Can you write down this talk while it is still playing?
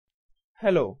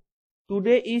Hello,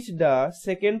 today is the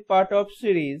second part of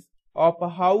series of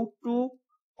how to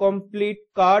complete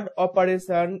card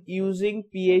operation using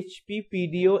PHP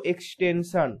PDO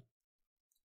extension.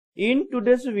 In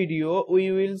today's video,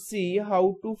 we will see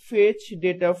how to fetch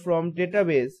data from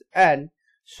database and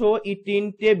show it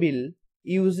in table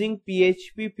using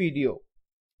PHP PDO.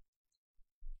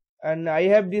 And I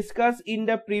have discussed in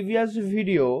the previous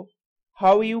video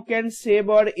how you can save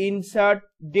or insert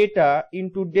data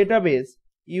into database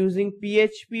using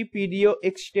PHP PDO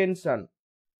extension.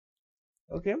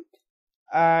 Okay,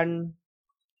 and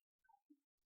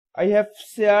I have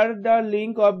shared the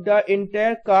link of the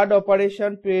entire card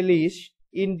operation playlist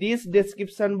in this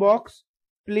description box.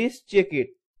 Please check it.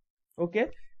 Okay,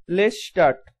 let's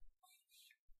start.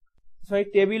 So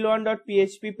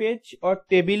table1.php page or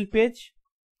table page.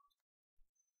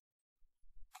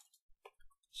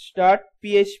 Start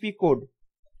PHP code.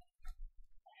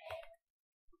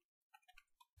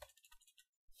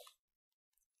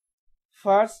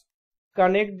 First,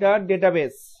 connect the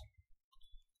database.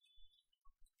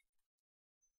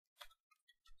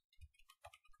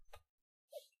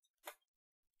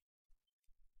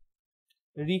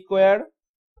 Require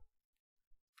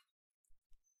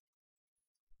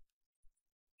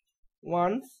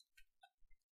once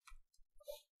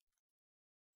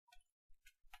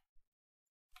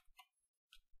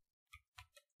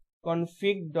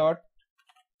config.php.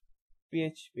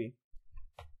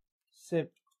 Save.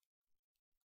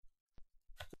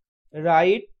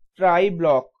 Write try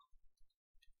block.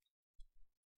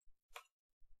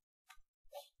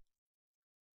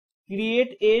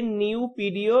 Create a new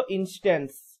PDO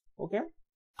instance. Okay,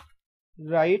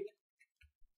 write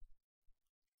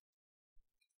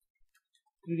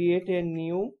create a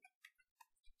new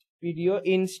PDO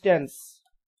instance.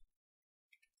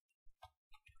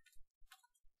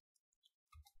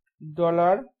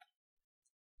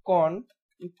 $con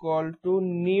equal to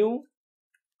new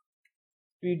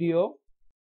PDO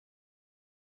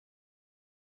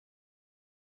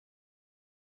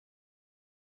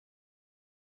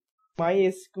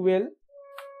MySQL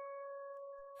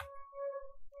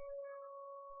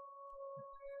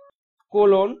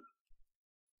colon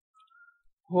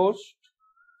host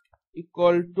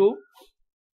equal to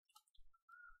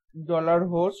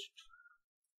 $host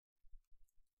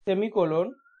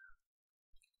semicolon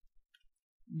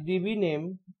db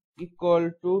name equal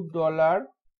to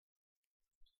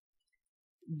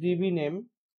 $db name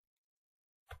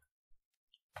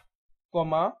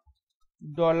comma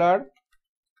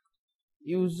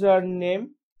 $username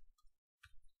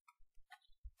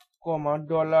comma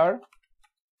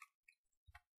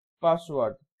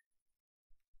 $password.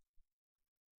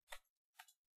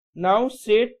 Now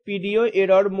set PDO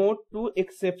error mode to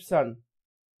exception.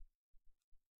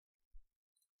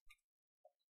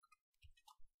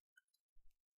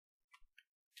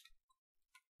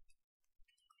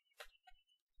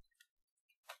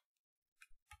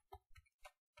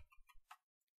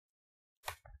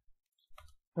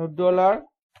 Now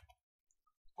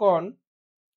 $con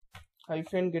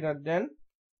hyphen greater than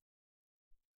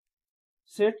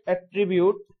set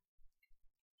attribute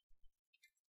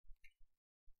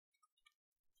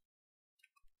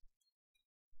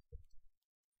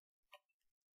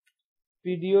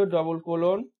PDO double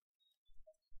colon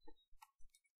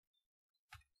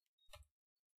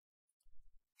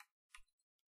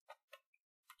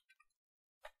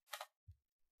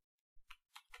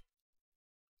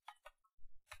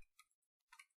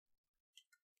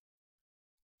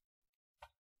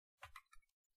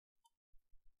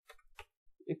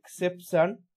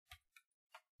exception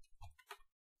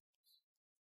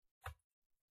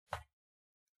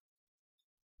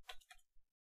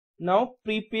now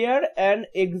prepare and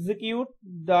execute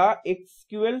the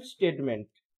SQL statement.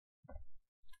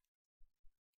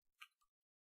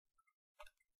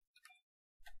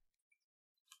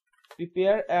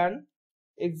 Prepare and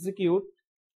execute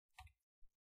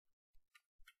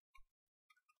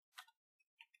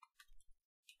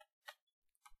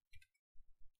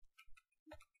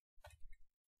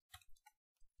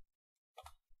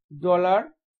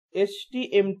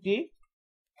 $stmt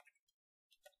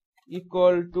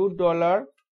equal to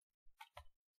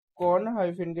 $con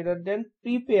hyphen greater than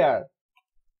prepare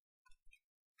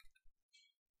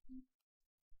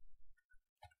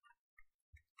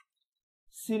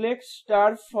select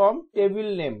star from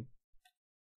table name.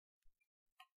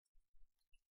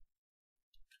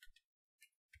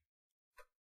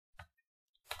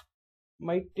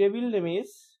 My table name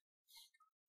is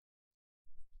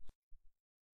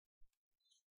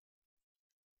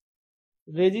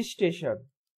registration.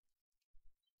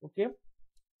 Okay,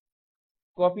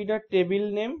 copy the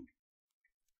table name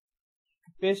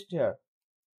paste here.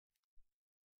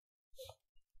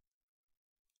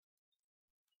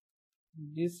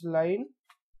 This line,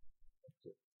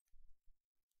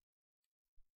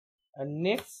 and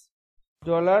next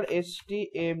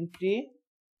 $stmt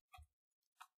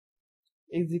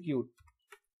execute.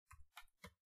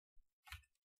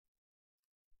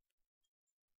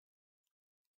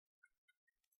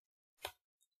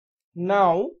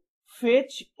 Now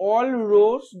fetch all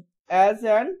rows as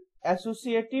an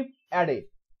associative array.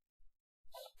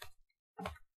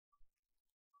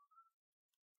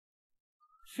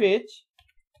 Fetch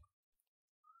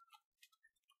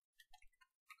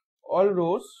all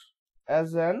rows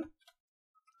as an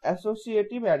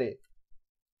associative array.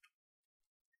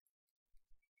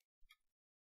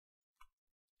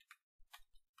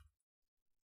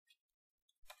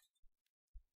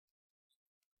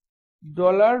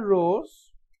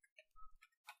 $rows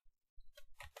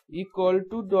equal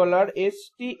to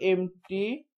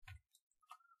 $stmt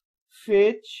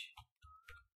fetch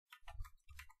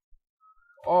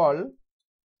all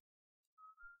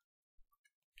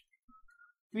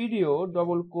PDO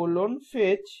double colon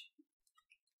fetch.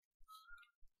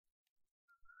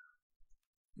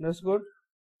 That's good.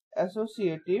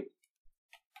 Associative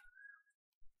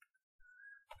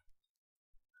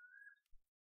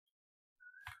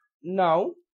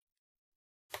now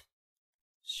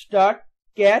start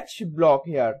catch block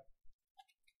here.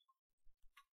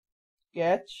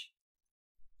 Catch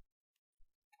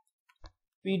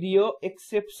PDO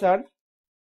exception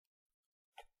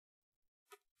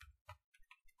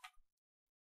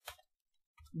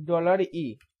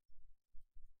 $e.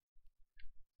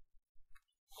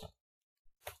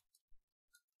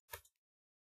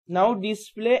 Now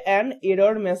display an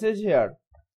error message here.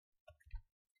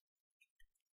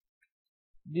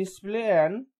 Display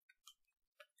an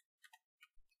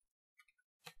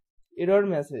error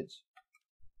message.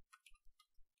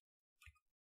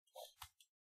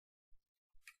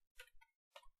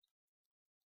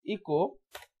 Echo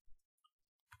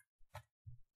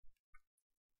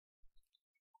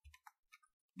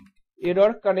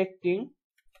error connecting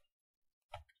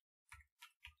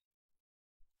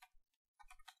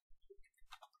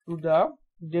to the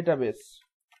database.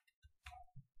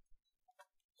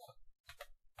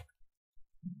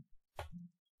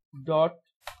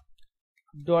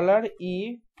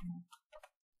 $e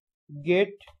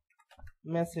get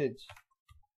message.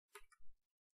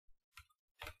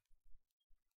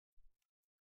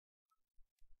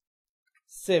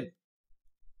 Save.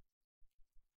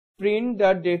 Print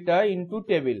the data into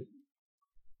table.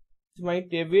 It's my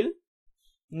table,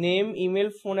 name,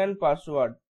 email, phone and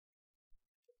password.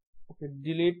 Okay,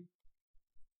 delete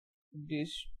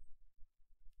this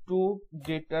to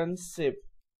data and save.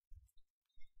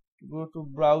 Go to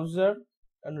browser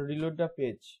and reload the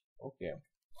page. Okay.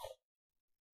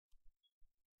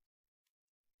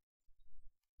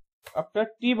 After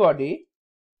tbody,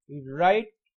 we write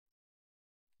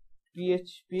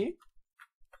PHP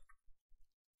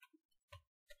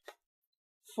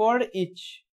for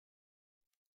each.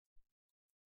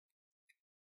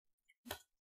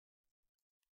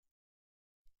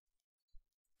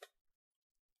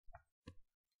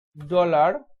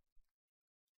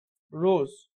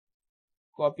 $rows.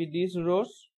 Copy these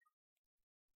rows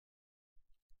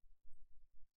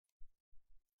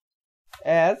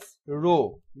as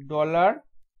row,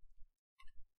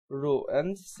 $row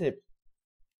and save.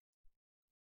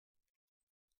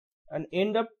 And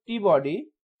end of tbody,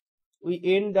 we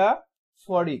end the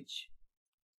for each.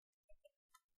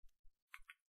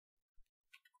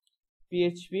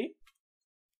 PHP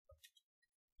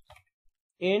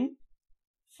end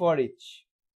for each.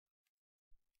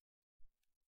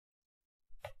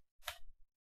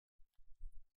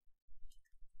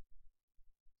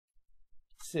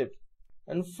 Save.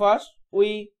 And first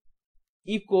we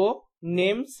echo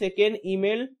name, second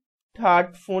email,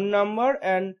 third phone number,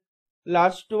 and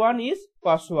last one is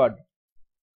password.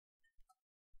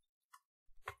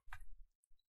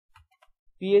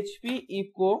 PHP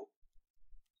echo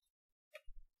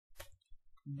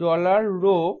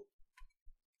 $row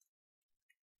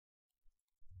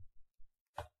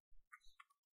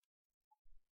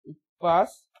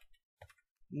pass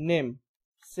name.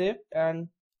 Save and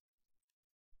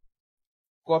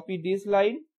copy this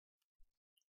line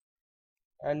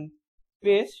and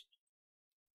paste.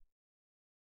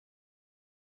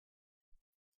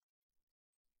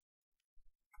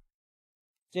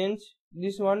 Change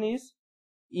this one is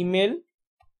email,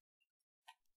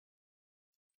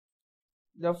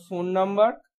 the phone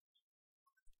number,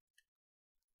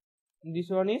 this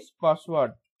one is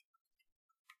password.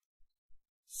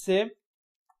 Save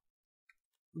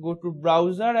go to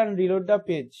browser and reload the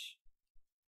page.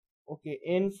 Okay,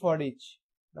 end for each.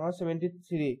 Now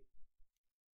 73.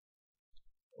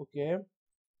 Okay,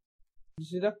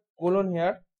 this is the colon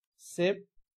here. Save,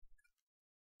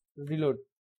 reload.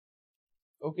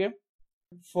 Okay,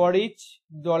 for each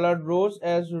 $rows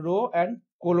as row and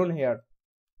colon here.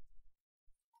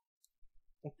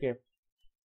 Okay,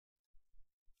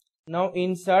 now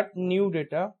insert new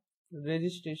data,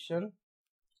 registration,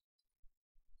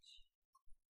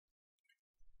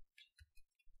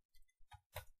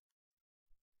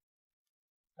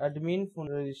 admin phone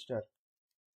register,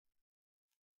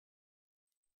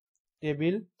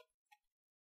 table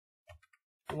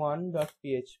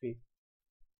 1.php,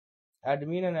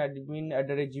 admin and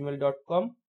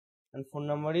admin@gmail.com, and phone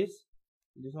number is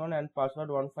this one and password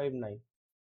 159.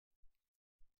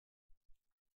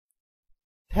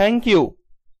 Thank you.